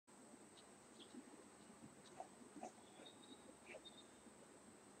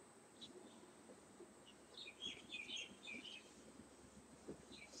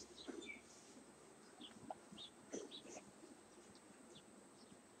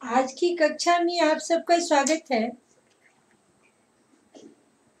आज की कक्षा में आप सबका स्वागत है।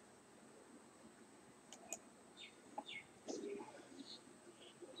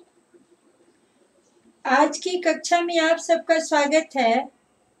 आज की कक्षा में आप सबका स्वागत है।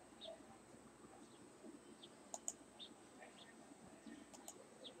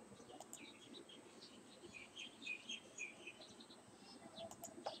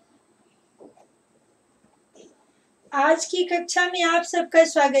 आज की कक्षा में आप सबका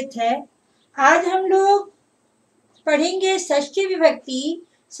स्वागत है। आज हम लोग पढ़ेंगे षष्ठी विभक्ति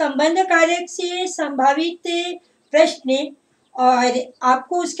संबंध कारक से संभावित प्रश्न और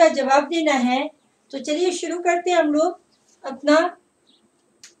आपको उसका जवाब देना है। तो चलिए शुरू करते हैं हम लोग अपना।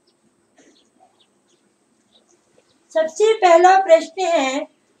 सबसे पहला प्रश्न है,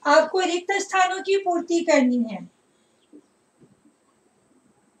 आपको रिक्त स्थानों की पूर्ति करनी है।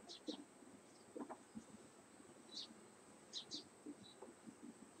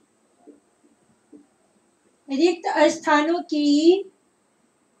 रिक्त स्थानों की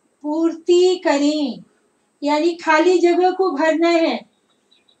पूर्ति करें, यानी खाली जगह को भरना है।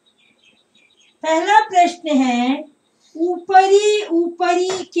 पहला प्रश्न है, ऊपरी ऊपरी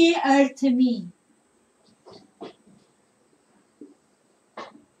के अर्थ में।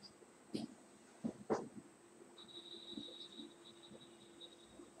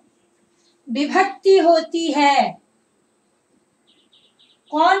 विभक्ति होती है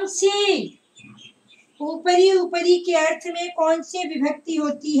कौन सी? ऊपरी ऊपरी के अर्थ में कौन सी विभक्ति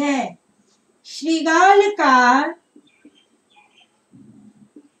होती है? श्रीगाल का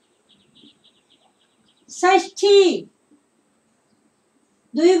षष्ठी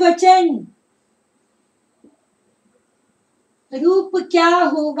द्विवचन रूप क्या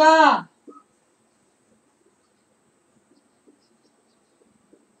होगा?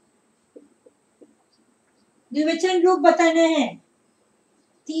 द्विवचन रूप बताना है।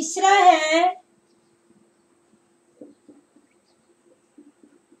 तीसरा है,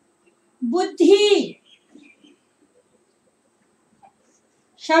 बुद्धि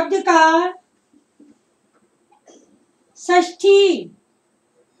शब्द का षष्ठी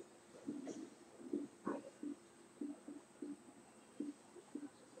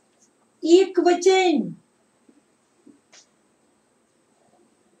एक वचन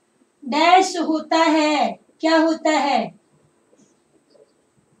डैश होता है। क्या होता है?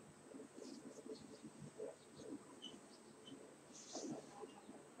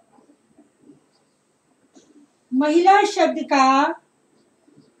 महिला शब्द का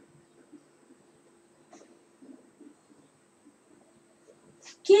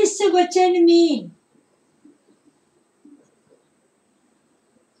किस वचन में?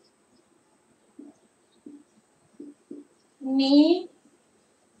 में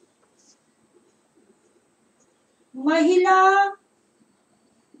महिला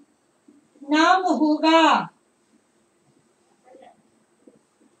नाम होगा।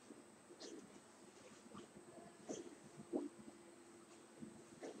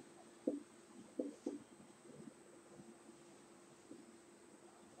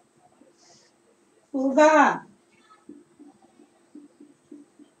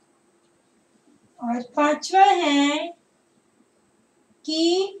 और पांचवा है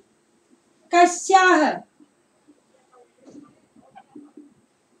कि कस्याह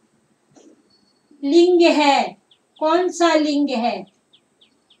लिंग है। कौन सा लिंग है?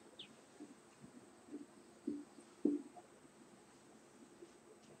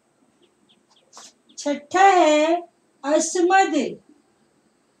 छठा है, अस्मद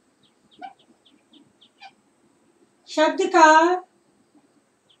शब्द का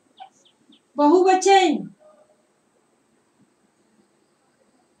बहुवचन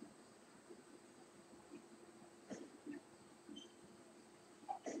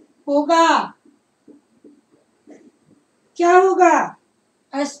होगा। क्या होगा?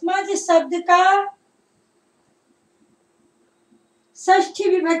 अस्मद शब्द का षष्ठी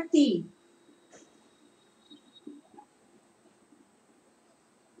विभक्ति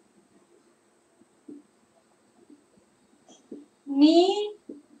में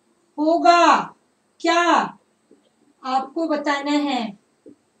होगा। क्या आपको बताना है।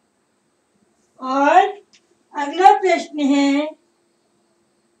 और अगला प्रश्न है,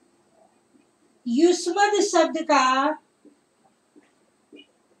 युष्मद शब्द का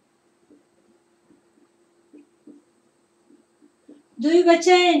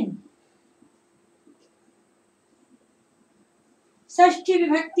द्विवचन षष्ठी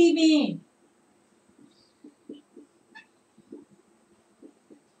विभक्ति में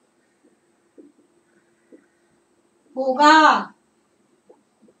होगा।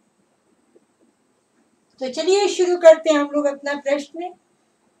 तो चलिए शुरू करते हैं हम लोग अपना प्रश्न।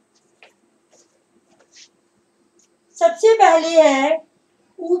 सबसे पहले है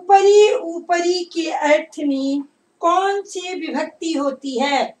ऊपरी, ऊपरी के अर्थ में कौन सी विभक्ति होती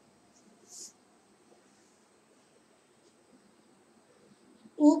है?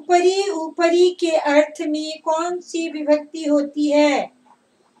 ऊपरी, ऊपरी के अर्थ में कौन सी विभक्ति होती है?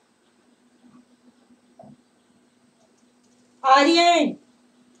 आर्यन,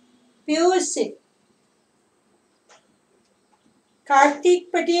 पीयूष, कार्तिक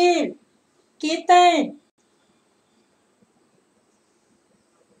पटेल, केतन।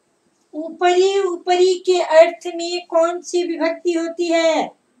 ऊपरी, ऊपरी के अर्थ में कौन सी विभक्ति होती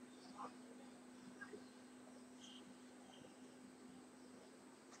है?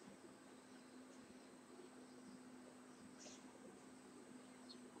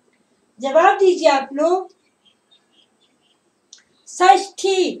 जवाब दीजिए आप लोग।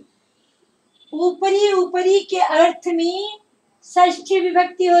 षष्ठी। ऊपरी, ऊपरी के अर्थ में षष्ठी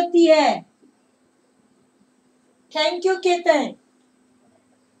विभक्ति होती है। Thank you Ketan.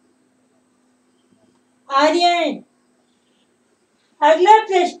 आर्यन, अगला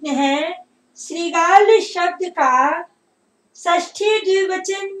प्रश्न है श्रृगाल शब्द का षष्ठी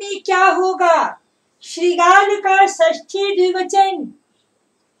द्विवचन में क्या होगा? श्रृगाल का षष्ठी द्विवचन।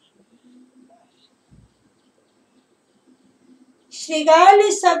 श्रृगाल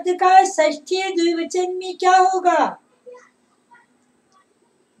शब्द का षष्ठी द्विवचन में क्या होगा?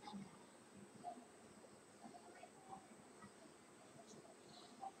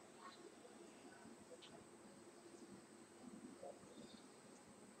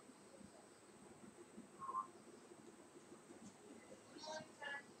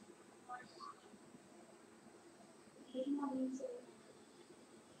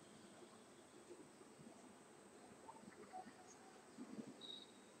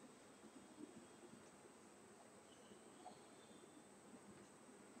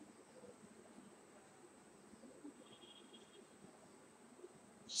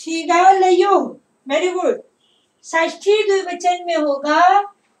 श्रृगालयो। Very good. षष्ठी द्विवचन में होगा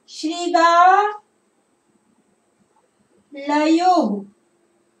श्रृगालयो।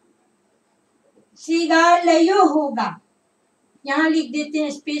 श्रृगालयो होगा। यहाँ लिख देते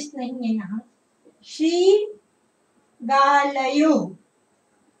हैं, स्पेस नहीं है यहाँ। श्रृगालयो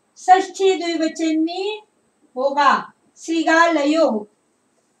षष्ठी द्विवचन में होगा श्रृगालयो।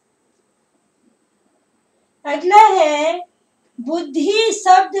 अगला है बुद्धि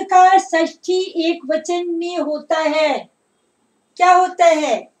शब्द का षष्ठी एक वचन में होता है। क्या होता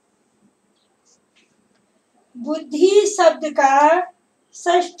है? बुद्धि शब्द का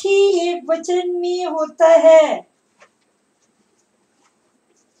षष्ठी एक वचन में होता है।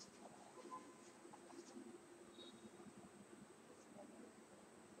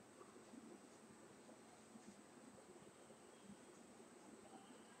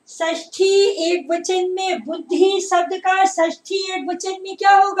 षष्ठी एक वचन में, बुद्धि शब्द का षष्ठी एक वचन में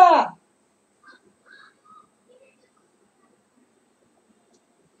क्या होगा?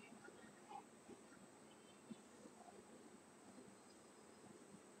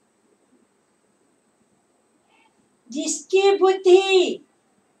 जिसकी बुद्धि।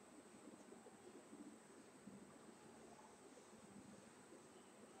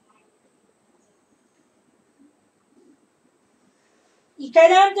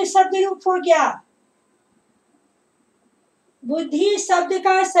 इकारांत शब्द रूप हो गया। बुद्धि शब्द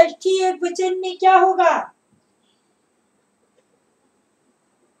का षष्ठी एक वचन में क्या होगा?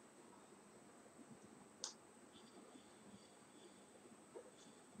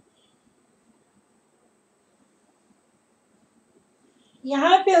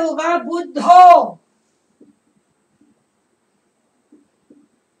 यहाँ पे होगा बुद्धो।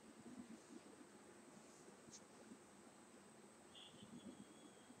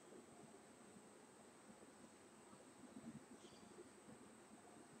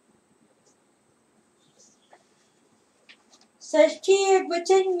 षष्ठी एक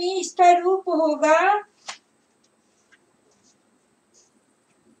वचन में इसका रूप होगा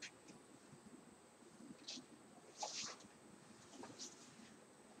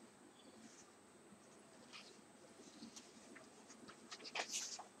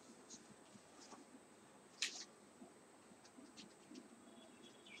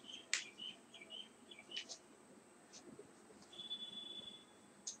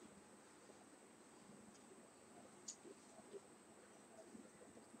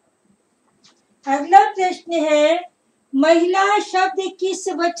अगला प्रश्न है महिला शब्द किस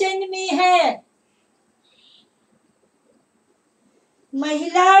वचन में है?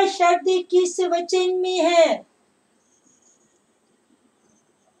 महिला शब्द किस वचन में है?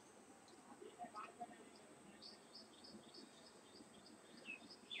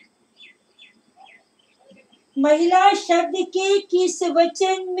 महिला शब्द के किस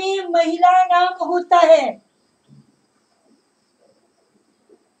वचन में महिला नाम होता है?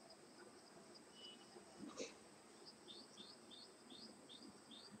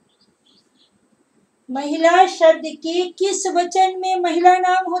 महिला शब्द के किस वचन में महिला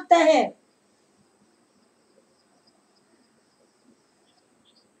नाम होता है?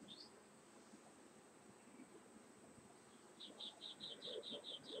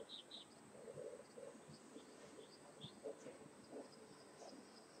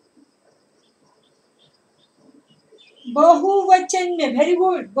 बहुवचन में। Very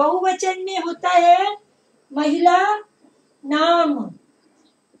good. बहुवचन में होता है महिला नाम,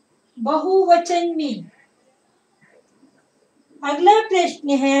 बहुवचन में। अगला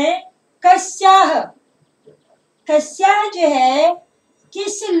प्रश्न है कस्याह। कस्याह जो है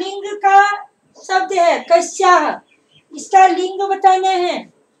किस लिंग का शब्द है? कस्याह, इसका लिंग बताना है।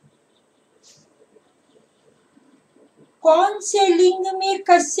 कौन से लिंग में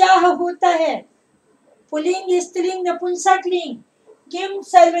कस्याह होता है? पुल्लिंग, स्त्रीलिंग, नपुंसक लिंग। किम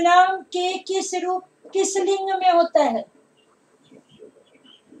सर्वनाम के किस रूप, किस लिंग में होता है?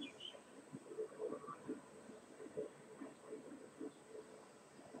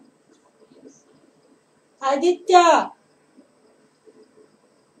 आदित्य।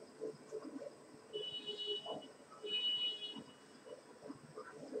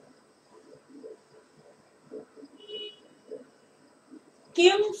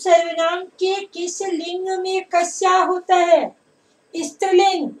 किम सर्वनाम के किस लिंग में कस्या होता है?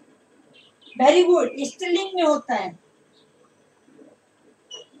 स्त्रीलिंग। वेरी गुड, स्त्रीलिंग में होता है।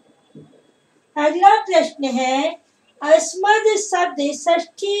 अगला प्रश्न है अस्मद शब्द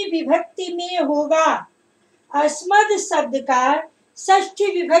षष्ठी विभक्ति में होगा। अस्मद शब्द का षष्ठी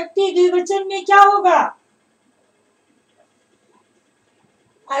विभक्ति द्विवचन में क्या होगा?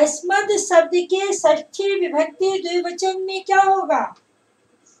 अस्मद शब्द के षष्ठी विभक्ति द्विवचन में क्या होगा?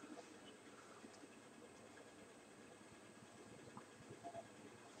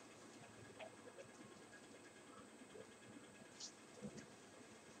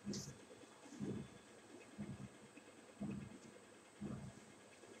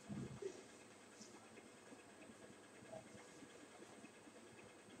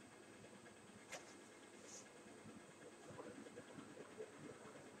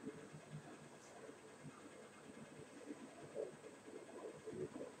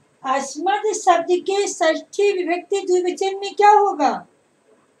 अस्मद शब्द के षष्ठी विभक्ति द्विवचन में क्या होगा?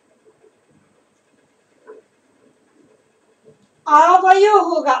 आवयो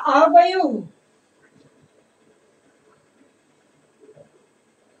होगा, आवयो।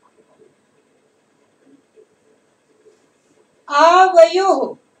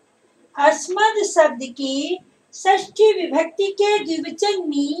 आवयो। अस्मद शब्द की षष्ठी विभक्ति के द्विवचन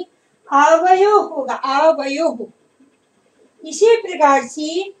में आवयो होगा, आवयो हो। इसी प्रकार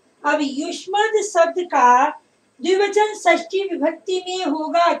से अब युष्मद शब्द का द्विवचन षष्ठी विभक्ति में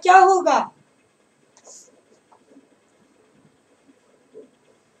होगा, क्या होगा?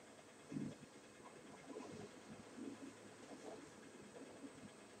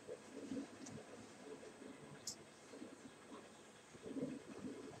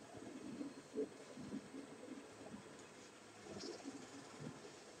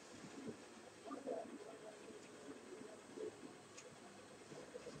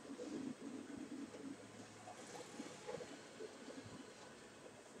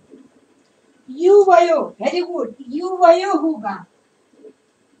 युवयो। वेरी गुड, युवयो होगा।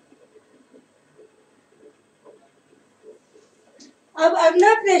 अब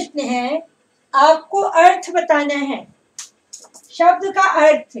अगला प्रश्न है आपको अर्थ बताना है, शब्द का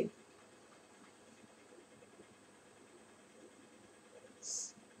अर्थ।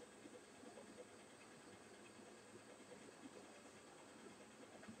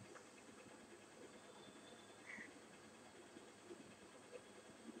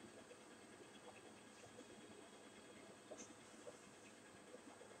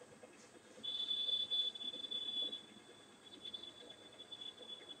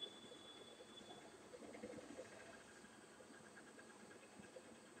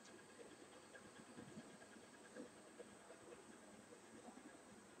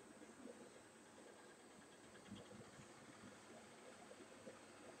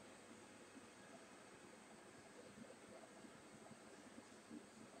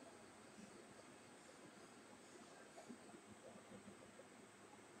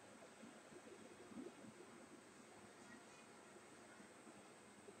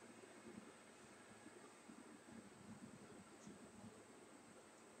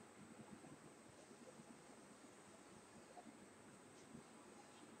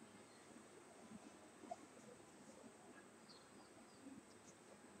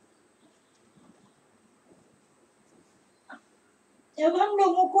 अब हम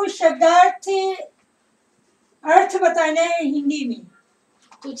लोगों को शब्दार्थ अर्थ बताना है हिंदी में।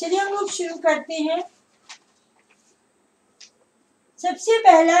 तो चलिए हम लोग शुरू करते हैं। सबसे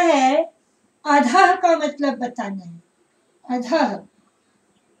पहला है अधः का मतलब बताना है। अधः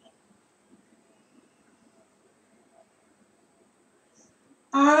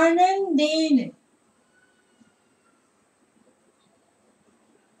आनंदेन,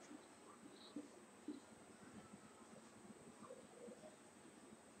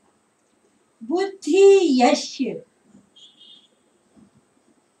 बुद्धि यस्य,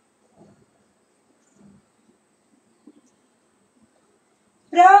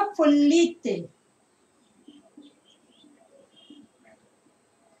 प्रफुल्लित,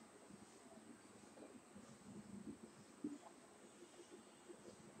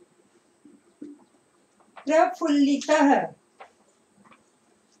 प्रफुल्लितः,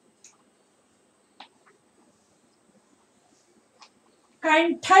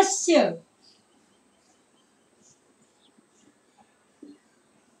 कंठस्य,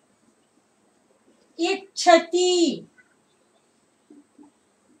 इच्छति,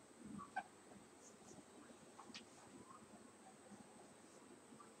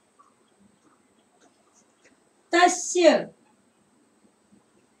 तस्य,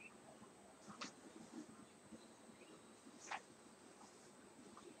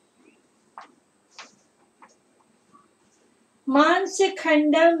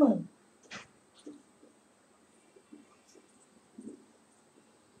 मांसखंडम,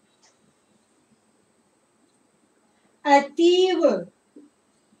 अतीव,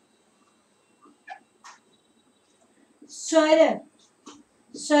 स्वर,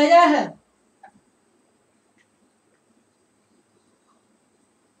 स्वरः,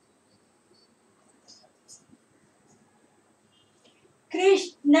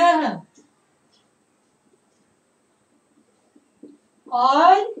 कृष्णः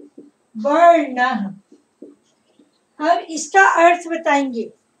और वर्णः। अब इसका अर्थ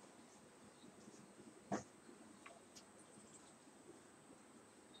बताएंगे।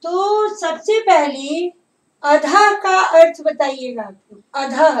 तो सबसे पहले अधः का अर्थ बताइएगा आप लोग।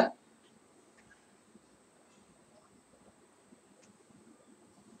 अधः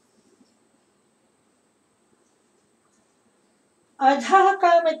अधः का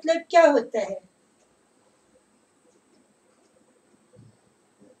मतलब क्या होता है?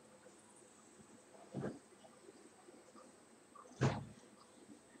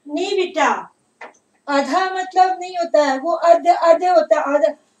 नहीं बेटा, अधः मतलब नहीं होता है, वो अध अध होता है।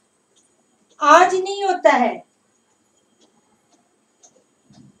 अध आज नहीं होता है।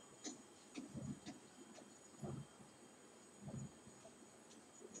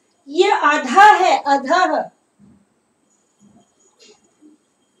 ये आधा है, अधः।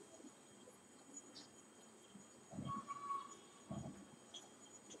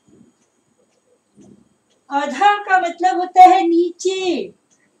 अधः का मतलब होता है नीचे।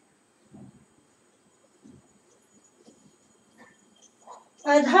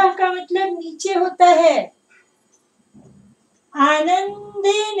 अधः का मतलब नीचे होता है।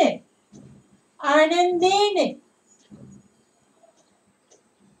 आनंदेन, आनंदेन,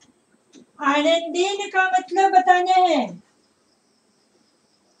 आनंदेन का मतलब बताना है।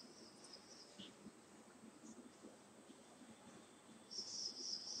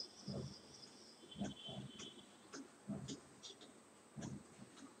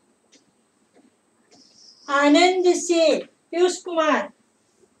 आनंद से, पीयूष कुमार,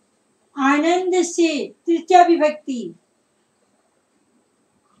 आनंद से तृतीया विभक्ति।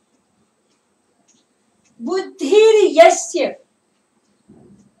 बुद्धिर्यस्य,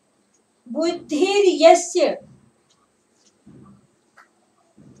 बुद्धिर्यस्य,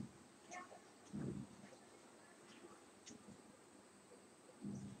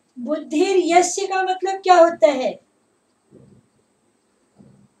 बुद्धिर्यस्य का मतलब क्या होता है?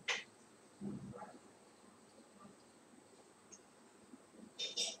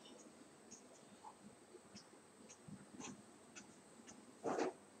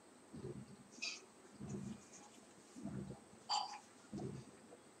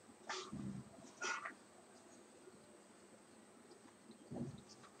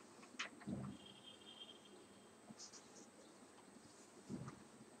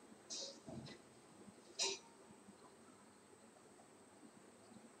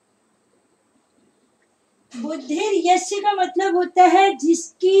 बुद्धिर्यस्य का मतलब होता है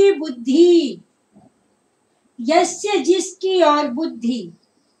जिसकी बुद्धि। यस्य जिसकी और बुद्धि,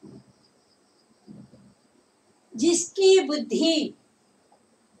 जिसकी बुद्धि।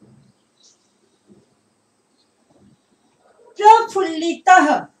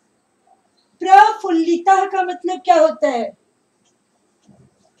 प्रफुल्लितः, प्रफुल्लितः का मतलब क्या होता है?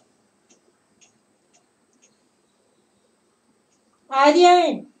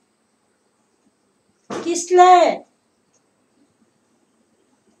 आर्यन, किसलय,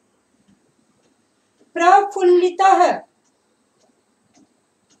 प्रफुल्लितः,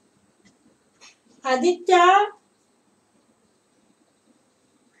 आदित्य,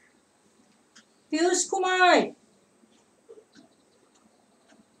 पीयूष कुमार,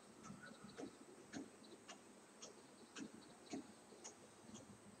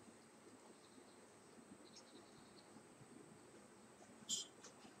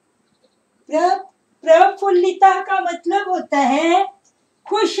 प्रफुल्लिता का मतलब होता है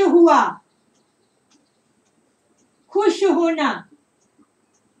खुश हुआ, खुश होना,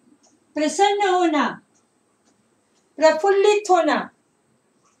 प्रसन्न होना, प्रफुल्लित होना।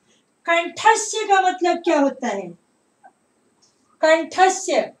 कंठस्य का मतलब क्या होता है?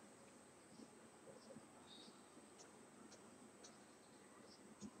 कंठस्य,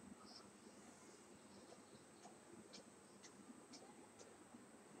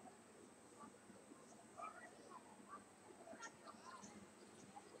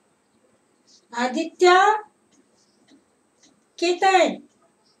 आदित्य, केतन,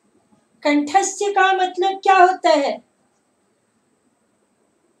 कंठस्य का मतलब क्या होता है?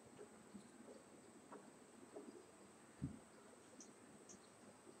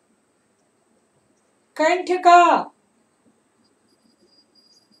 कंठ का,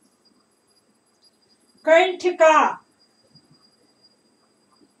 कंठ का,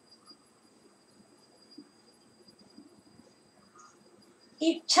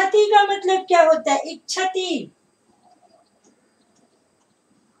 इच्छति का मतलब क्या होता है? इच्छति,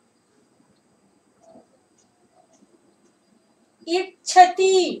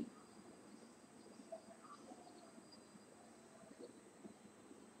 इच्छति,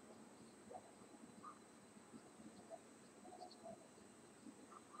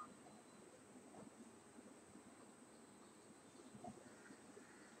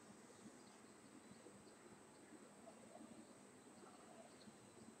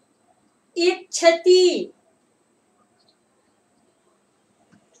 इच्छति।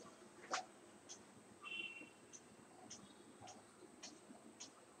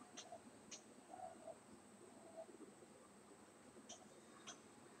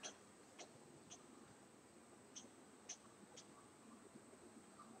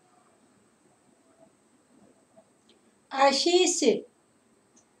 आशीष,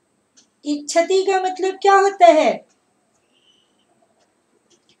 इच्छति का मतलब क्या होता है?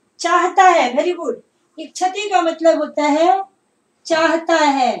 चाहता है। Very good. इच्छति का मतलब होता है चाहता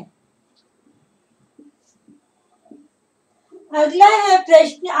है। अगला है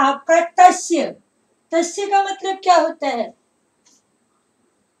प्रश्न आपका तस्य। तस्य का मतलब क्या होता है?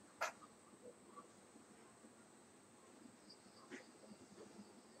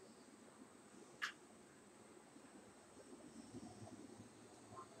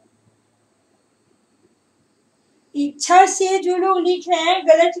 इच्छा से जो लोग लिख रहे हैं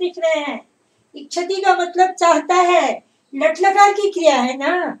गलत लिख रहे हैं। इच्छति का मतलब चाहता है, लट लकार की क्रिया है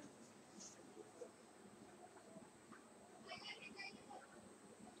ना।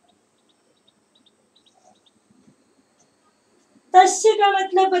 तस्य का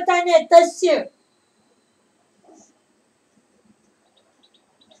मतलब बताना है। तस्य,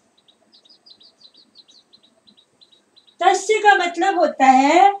 तस्य का मतलब होता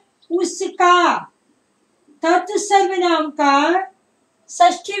है उसका। तत्सर्वनाम का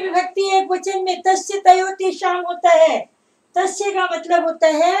षष्ठी विभक्ति एक वचन में तस्य तयोतेषां होता है। तस्य का मतलब होता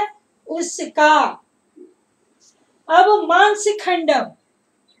है उसका। अब मांस खंडम।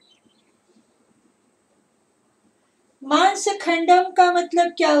 मांस खंडम का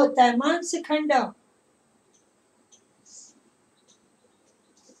मतलब क्या होता है? मांस खंडम,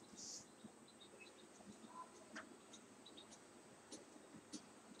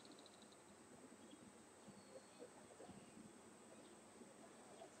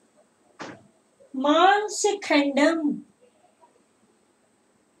 मांस खंडम,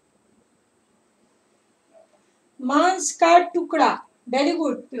 मांस का टुकड़ा। Very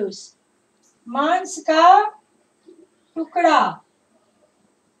good Piyush. मांस का टुकड़ा,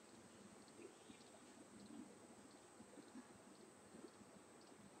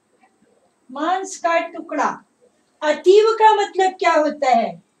 मांस का टुकड़ा। अतीव का मतलब क्या होता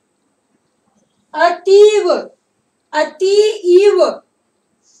है? अतीव, अतीव,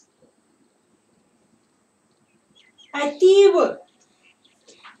 अतीव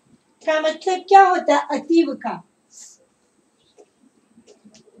का मतलब क्या होता है? अतीव का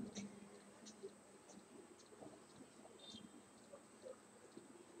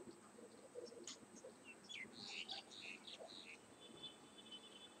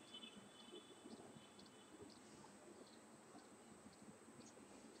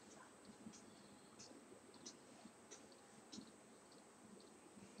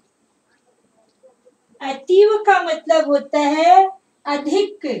अतीव का मतलब होता है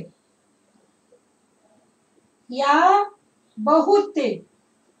अधिक या बहुत।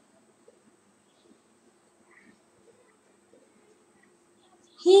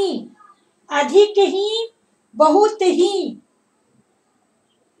 ही, अधिक ही, बहुत ही।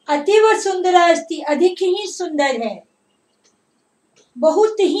 अतीव सुंदर अस्ति, अधिक ही सुंदर है,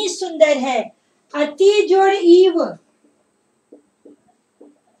 बहुत ही सुंदर है। अति जोड़ ईव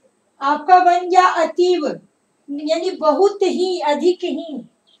आपका बन गया अतीव, यानी बहुत ही, अधिक ही।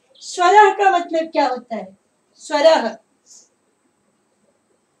 स्वरः का मतलब क्या होता है? स्वरः,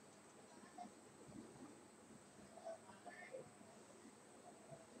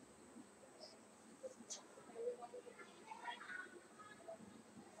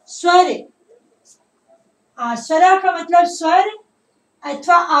 स्वर। स्वरः का मतलब स्वर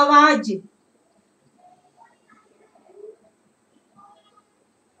अथवा आवाज।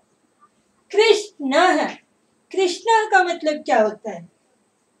 कृष्ण, कृष्ण का मतलब क्या होता है?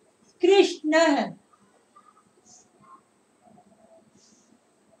 कृष्ण,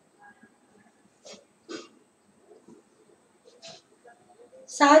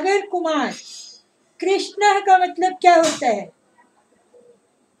 सागर कुमार। कृष्ण का मतलब क्या होता है?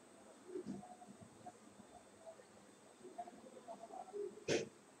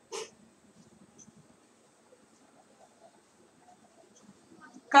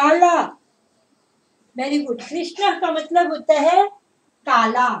 काला। Very good. कृष्ण का मतलब होता है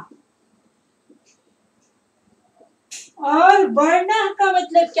काला। और वर्ण का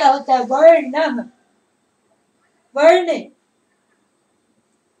मतलब क्या होता है? वर्ण, वर्ण।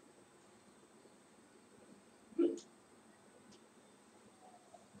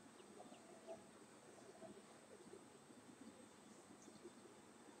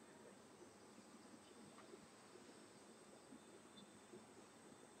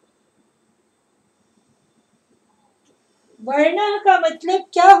 वर्ण का मतलब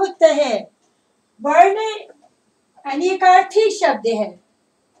क्या होता है? वर्ण अनेकार्थी शब्द है।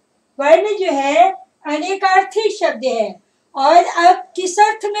 वर्ण जो है अनेकार्थी शब्द है, और अब किस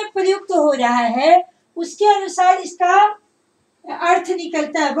अर्थ में प्रयुक्त हो रहा है उसके अनुसार इसका अर्थ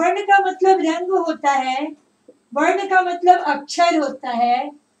निकलता है। वर्ण का मतलब रंग होता है, वर्ण का मतलब अक्षर होता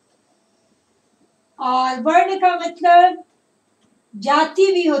है, और वर्ण का मतलब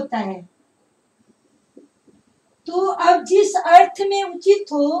जाति भी होता है। तो अब जिस अर्थ में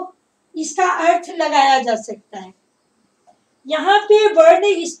उचित हो इसका अर्थ लगाया जा सकता है। यहाँ पे वर्ण,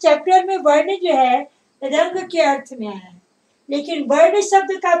 इस चैप्टर में वर्ण जो है रंग के अर्थ में आया है, लेकिन वर्ण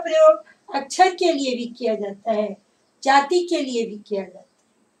शब्द का प्रयोग अक्षर के लिए भी किया जाता है, जाति के लिए भी किया जाता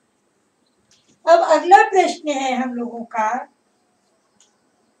है। अब अगला प्रश्न है हम लोगों का,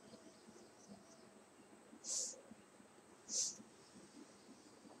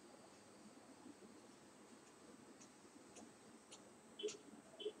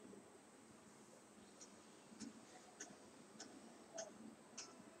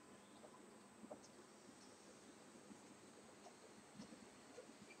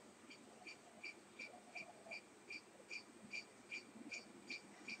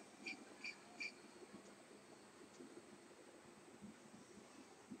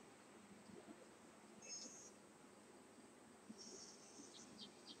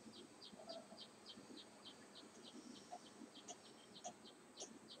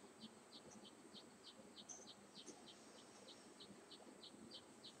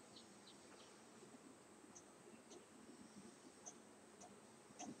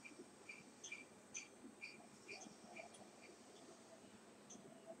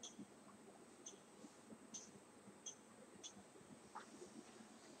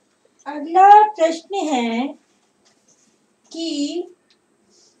 अगला प्रश्न है कि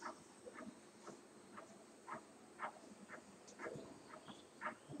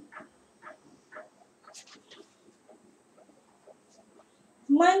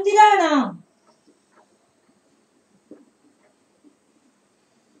मंदिराणाम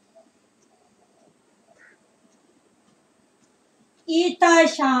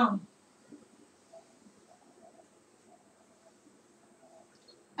एतासाम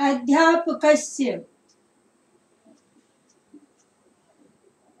अध्यापकस्य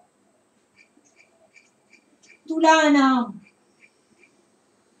तुलानाम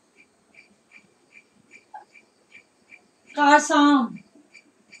कासाम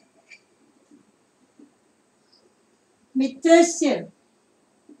मित्रस्य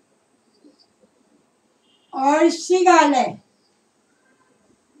और श्रीगालय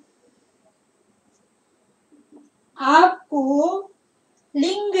आपको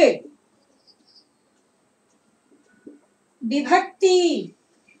लिंग, विभक्ति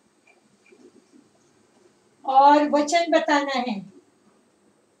और वचन बताना है।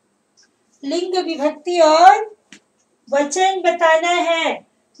 लिंग विभक्ति और वचन बताना है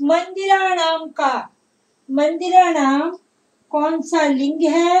मंदिराणाम का। मंदिराणाम कौन सा लिंग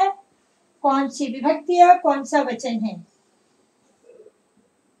है, कौन सी विभक्ति है, कौन सा वचन है।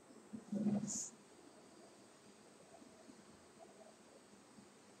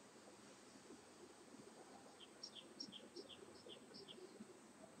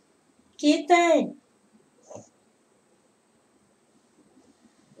 कीर्तन,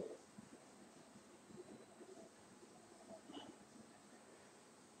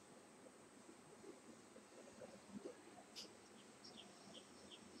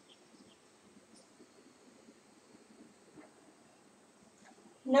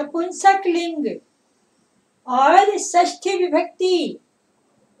 नपुंसक लिंग और षष्ठी विभक्ति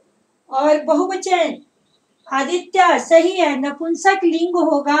और बहुवचन। आदित्य सही है, नपुंसक लिंग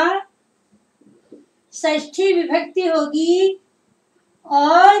होगा, षष्ठी विभक्ति होगी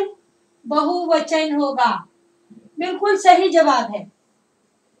और बहुवचन होगा। बिल्कुल सही जवाब है।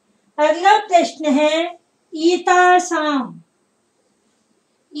 अगला प्रश्न है ईतासाम।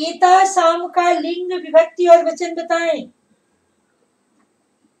 ईतासाम का लिंग विभक्ति और वचन बताएं।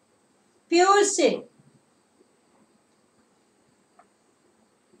 पीयूष,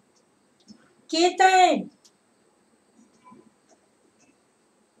 केतन,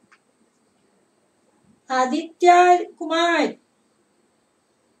 आदित्य कुमार,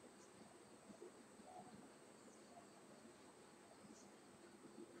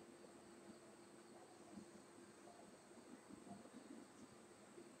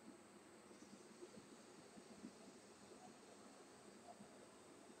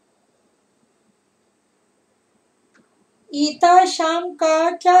 ईताशाम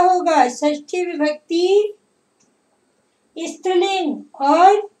का क्या होगा, षष्ठी विभक्ति, स्त्रीलिंग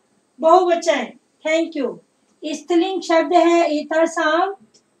और बहुवचन। Thank you. स्त्रीलिंग शब्द है ईताशाम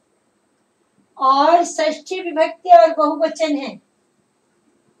और षष्ठी विभक्ति और बहुवचन है।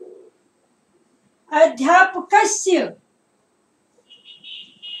 अध्यापकस्य,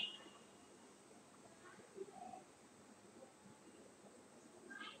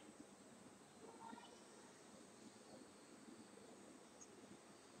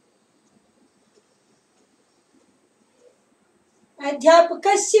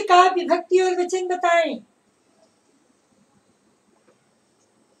 अध्यापकस्य का विभक्ति और वचन बताएं।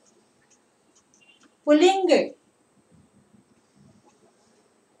 पुल्लिंग,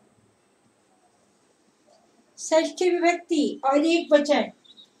 षष्ठी विभक्ति और एक वचन।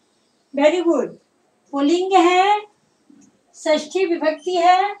 Very good. पुल्लिंग है, षष्ठी विभक्ति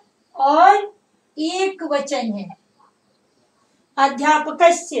है और एक वचन है।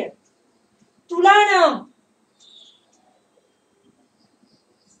 अध्यापकस्य। तुलानाम,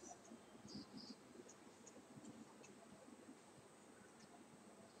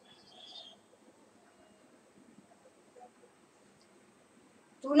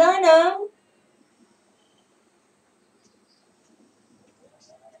 तुलानाम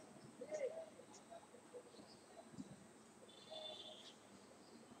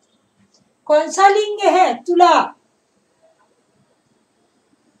कौन सा लिंग है, तुला।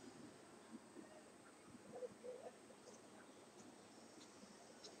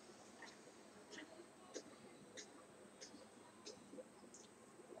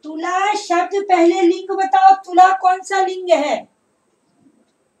 तुला शब्द पहले लिंग बताओ, तुला कौन सा लिंग है।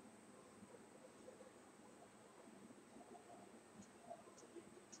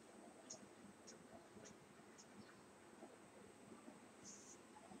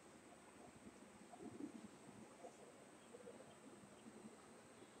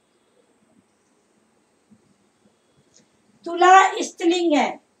 तुला स्त्रीलिंग है,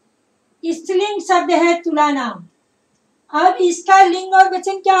 स्त्रीलिंग शब्द है तुला नाम। अब इसका लिंग और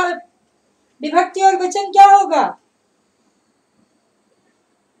वचन क्या, विभक्ति और वचन क्या होगा।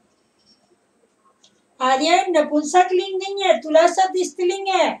 आर्यन, नपुंसक लिंग नहीं है, तुला शब्द स्त्रीलिंग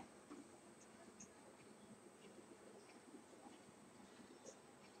है।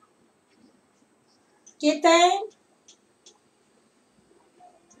 केतन,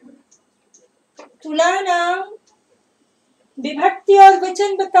 तुला नाम विभक्ति और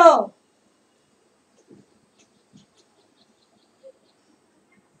वचन बताओ।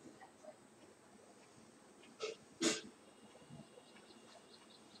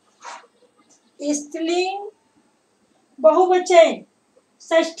 स्त्रीलिंग, बहुवचन,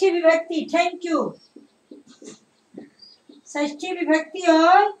 षष्ठी विभक्ति। Thank you. षष्ठी विभक्ति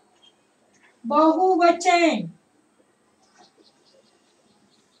और बहुवचन।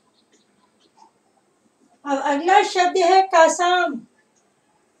 अब अगला शब्द है कासाम।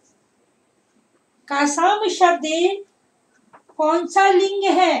 कासाम शब्द कौन सा लिंग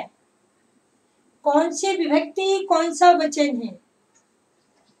है? कौन से विभक्ति, कौन सा वचन है?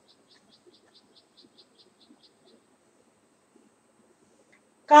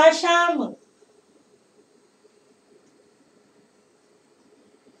 काशाम।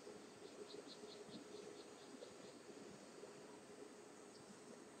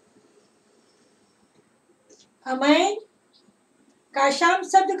 अमैन, काशाम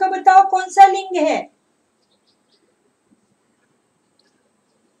शब्द का बताओ कौन सा लिंग है?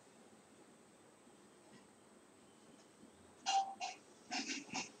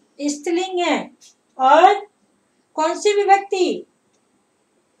 स्त्रीलिंग है। और कौन सी विभक्ति?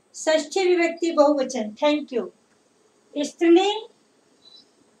 षष्ठी विभक्ति बहुवचन। Thank you. स्त्रीलिंग,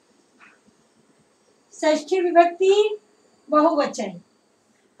 षष्ठी विभक्ति बहुवचन।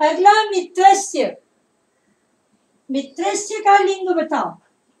 अगला मित्रस्य। मित्रस्य का लिंग बताओ।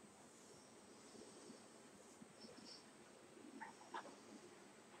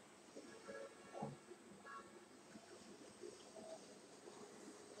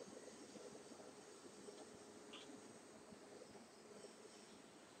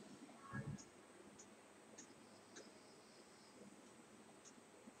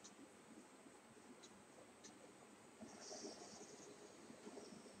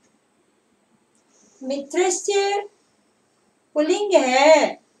 मित्रस्य पुल्लिंग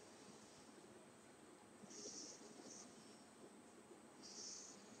है।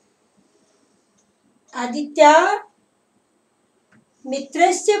 आदित्य,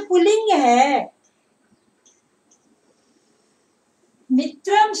 मित्रस्य पुल्लिंग है।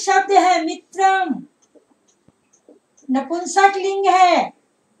 मित्रम शब्द है, मित्रम नपुंसक लिंग है।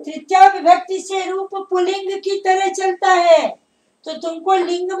 तृतीया विभक्ति से रूप पुल्लिंग की तरह चलता है, तो तुमको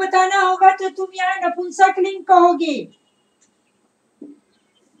लिंग बताना होगा, तो तुम यहाँ नपुंसक लिंग कहोगे,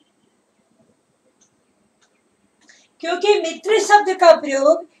 क्योंकि मित्र शब्द का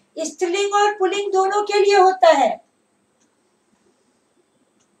प्रयोग स्त्रीलिंग और पुल्लिंग दोनों के लिए होता है।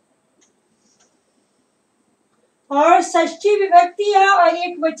 और षष्ठी विभक्ति है और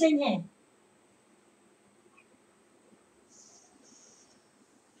एक वचन है।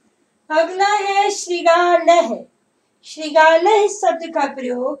 अगला है श्रृगालह। श्रृगालह शब्द का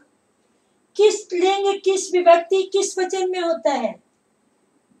प्रयोग किस लिंग, किस विभक्ति, किस वचन में होता है?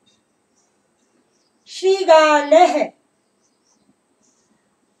 श्रृगालह।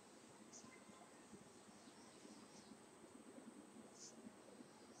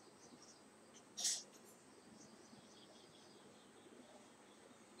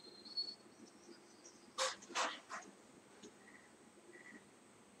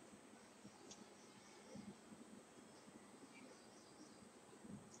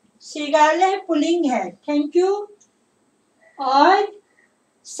 श्रृगालह पुल्लिंग है। Thank you. और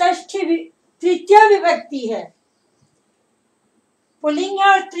षष्ठी तृतीया विभक्ति है। पुल्लिंग है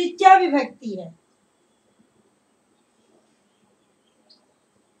और तृतीया विभक्ति है।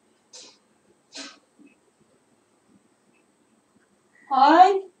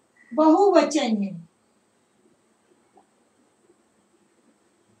 और बहुवचन है।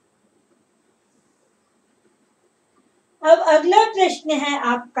 अब अगला प्रश्न है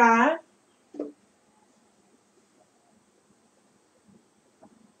आपका,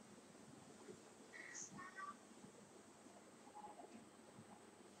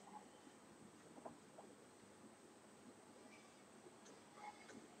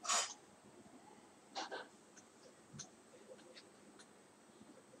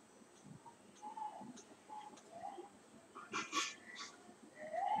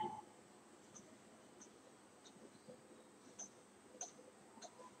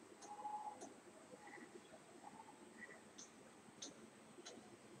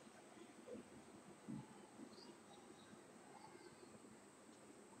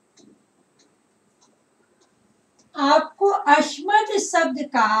 आपको अस्मद शब्द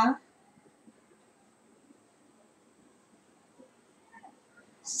का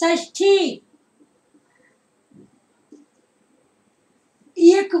षष्ठी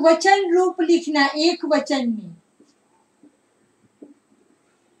एक वचन रूप लिखना, एक वचन में।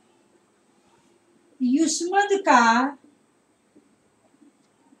 युष्मद का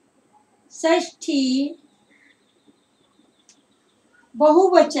षष्ठी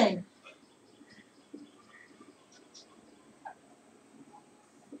बहुवचन।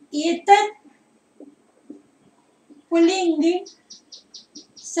 एतत् पुल्लिंग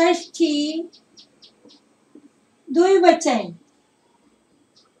षष्ठी द्विवचन।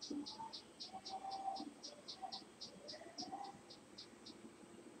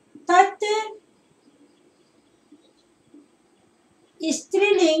 तत्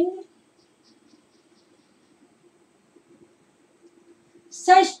स्त्रीलिंग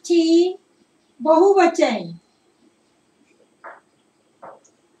बहुवचन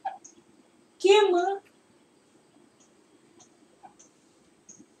किम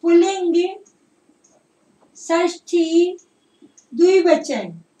पुल्लिंग षष्ठी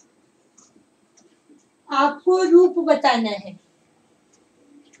द्विवचन। आपको रूप बताना है।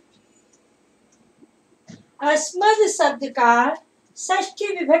 अस्मद शब्द का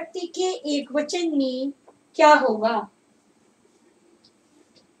षष्ठी विभक्ति के एक वचन में क्या होगा?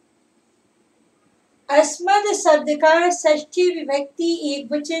 अस्मद शब्द का षष्ठी विभक्ति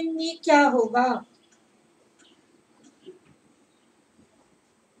एक वचन में क्या होगा?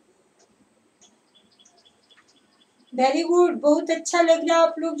 वेरी गुड, बहुत अच्छा लग रहा है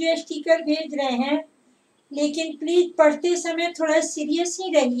आप लोग जो स्टिकर भेज रहे हैं, लेकिन प्लीज पढ़ते समय थोड़ा सीरियस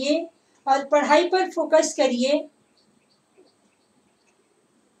ही रहिए और पढ़ाई पर फोकस करिए।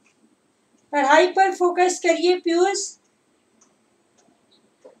 पढ़ाई पर फोकस करिए पीयूष।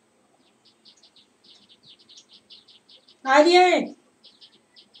 आर्यन,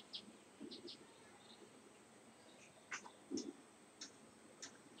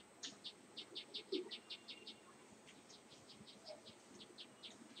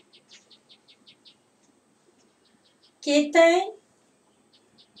 केतन,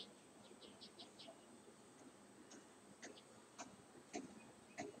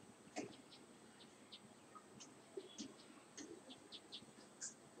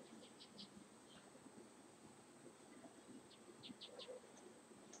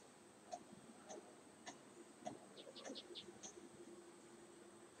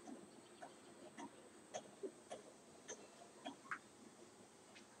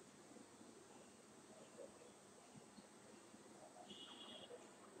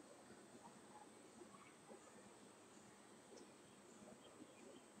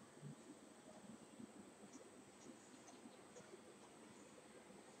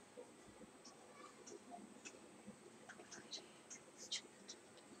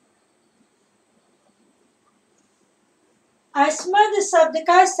 अस्मद शब्द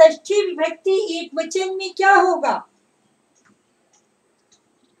का षष्ठी विभक्ति एक वचन में क्या होगा?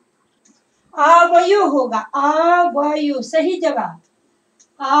 आवयो होगा। आवयो सही जवाब।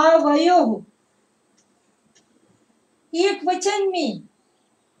 आवयो एक वचन में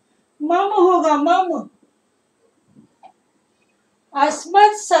मम होगा। मम।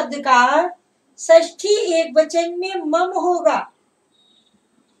 अस्मद शब्द का षष्ठी एक वचन में मम होगा।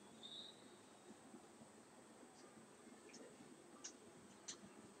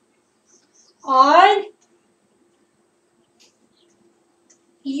 और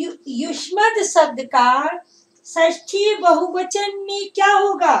युष्मद शब्द का षष्ठी बहुवचन में क्या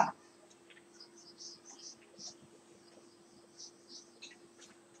होगा?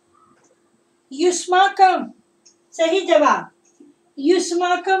 युष्माकम सही जवाब।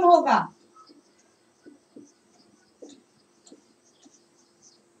 युष्माकम होगा।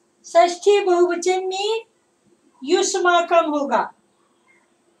 षष्ठी बहुवचन में युष्माकम होगा।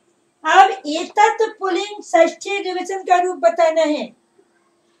 अब एतत् पुल्लिंग षष्ठी द्विवचन का रूप बताना है।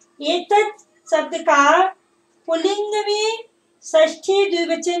 एतत् शब्द का पुल्लिंग में षष्ठी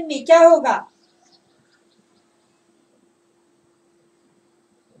द्विवचन में क्या होगा?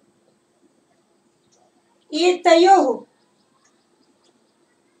 एतयोः।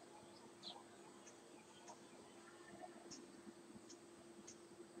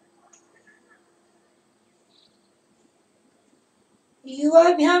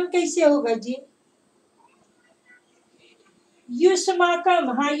 युवाभ्याम कैसे होगा जी? युष्माकम।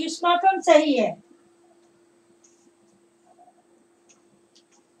 हाँ, युष्माकम सही है।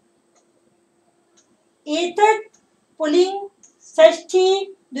 एतत् पुल्लिंग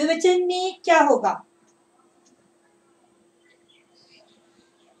षष्ठी द्विवचन में क्या होगा?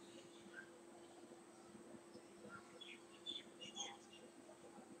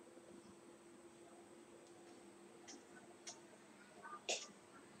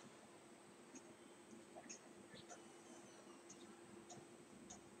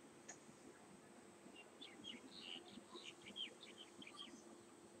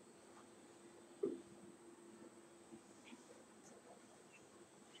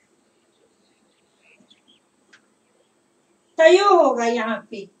 तयो होगा यहाँ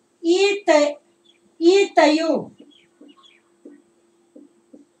पे। ये तयो।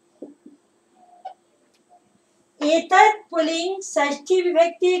 एतत् पुल्लिंग षष्ठी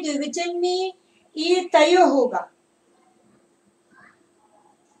विभक्ति द्विवचन में ये तयो होगा।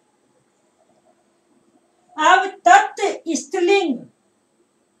 अब तत् स्त्रीलिंग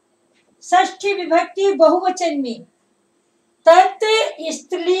षष्ठी विभक्ति बहुवचन में। तत्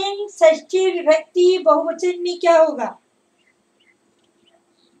स्त्रीलिंग षष्ठी विभक्ति बहुवचन में क्या होगा?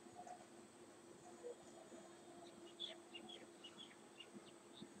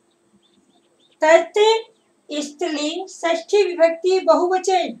 तत् स्त्रीलिंग षष्ठी विभक्ति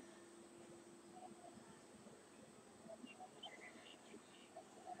बहुवचन।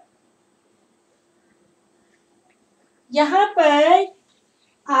 यहाँ पर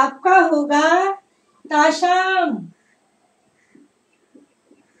आपका होगा ताशाम।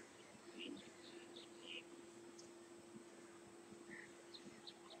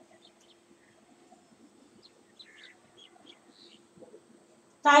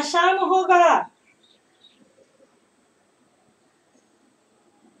 ताशाम होगा।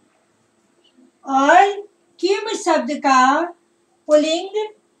 और किम शब्द का पुल्लिंग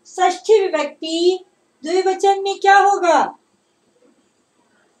षष्ठी विभक्ति द्विवचन में क्या होगा?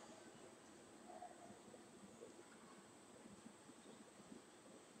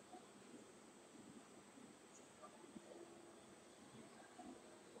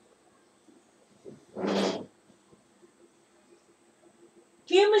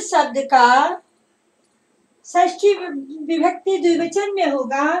 किम शब्द का षष्ठी विभक्ति द्विवचन में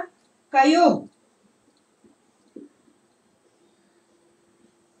होगा कयो।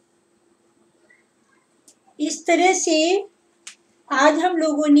 इस तरह से आज हम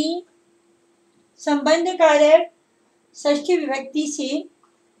लोगों ने संबंध कारक षष्ठी विभक्ति से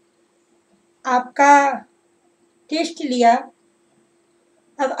आपका टेस्ट लिया।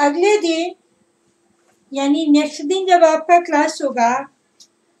 अब अगले दिन यानी नेक्स्ट दिन जब आपका क्लास होगा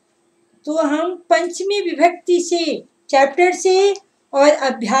तो हम पंचमी विभक्ति से चैप्टर से और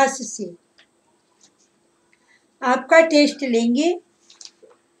अभ्यास से आपका टेस्ट लेंगे।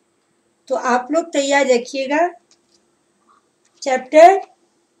 तो आप लोग तैयार रखिएगा। चैप्टर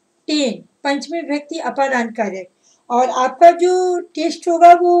 10 पंचमी विभक्ति अपादान कारक। और आपका जो टेस्ट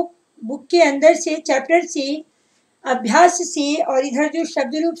होगा वो बुक के अंदर से चैप्टर से अभ्यास से और इधर जो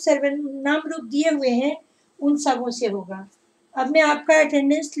शब्द रूप सर्वनाम रूप दिए हुए हैं उन सबों से होगा। अब मैं आपका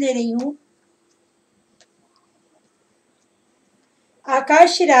अटेंडेंस ले रही हूँ।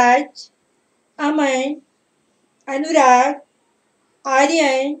 आकाश राज, अमन, अनुराग,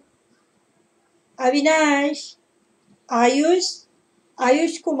 आर्यन, अविनाश, आयुष,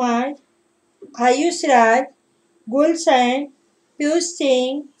 आयुष कुमार, आयुष राज, गुलशन, पीयूष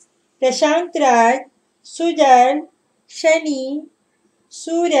सिंह, प्रशांत राज, सुजल, शनि,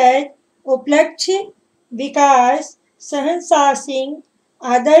 सूरज, उपलक्ष, विकास, सहनसा सिंह,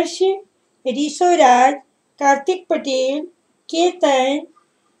 आदर्श, ऋषोराज, कार्तिक पटेल, केतन,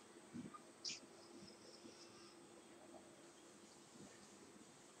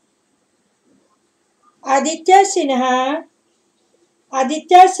 आदित्य सिन्हा,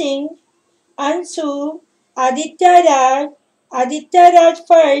 आदित्य सिंह, अंशु, आदित्य राज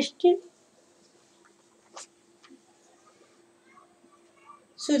फर्स्ट,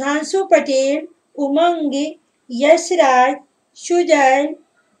 सुधांशु पटेल, उमंग, यशराज, सुजल,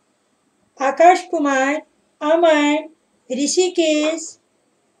 आकाश कुमार, अमन, ऋषिकेश,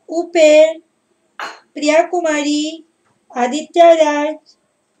 उपेन, प्रिया कुमारी, आदित्य राज,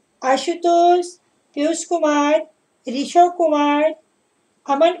 आशुतोष, पीयूष कुमार, ऋषव कुमार,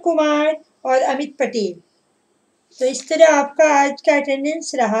 अमन कुमार और अमित पटेल। तो इस तरह आपका आज का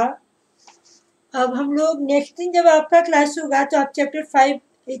अटेंडेंस रहा। अब हम लोग नेक्स्ट दिन जब आपका क्लास होगा तो आप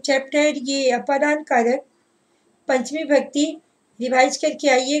चैप्टर ये अपादान कारक पंचमी विभक्ति रिवाइज करके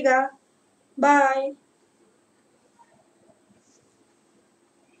आइएगा। बाय।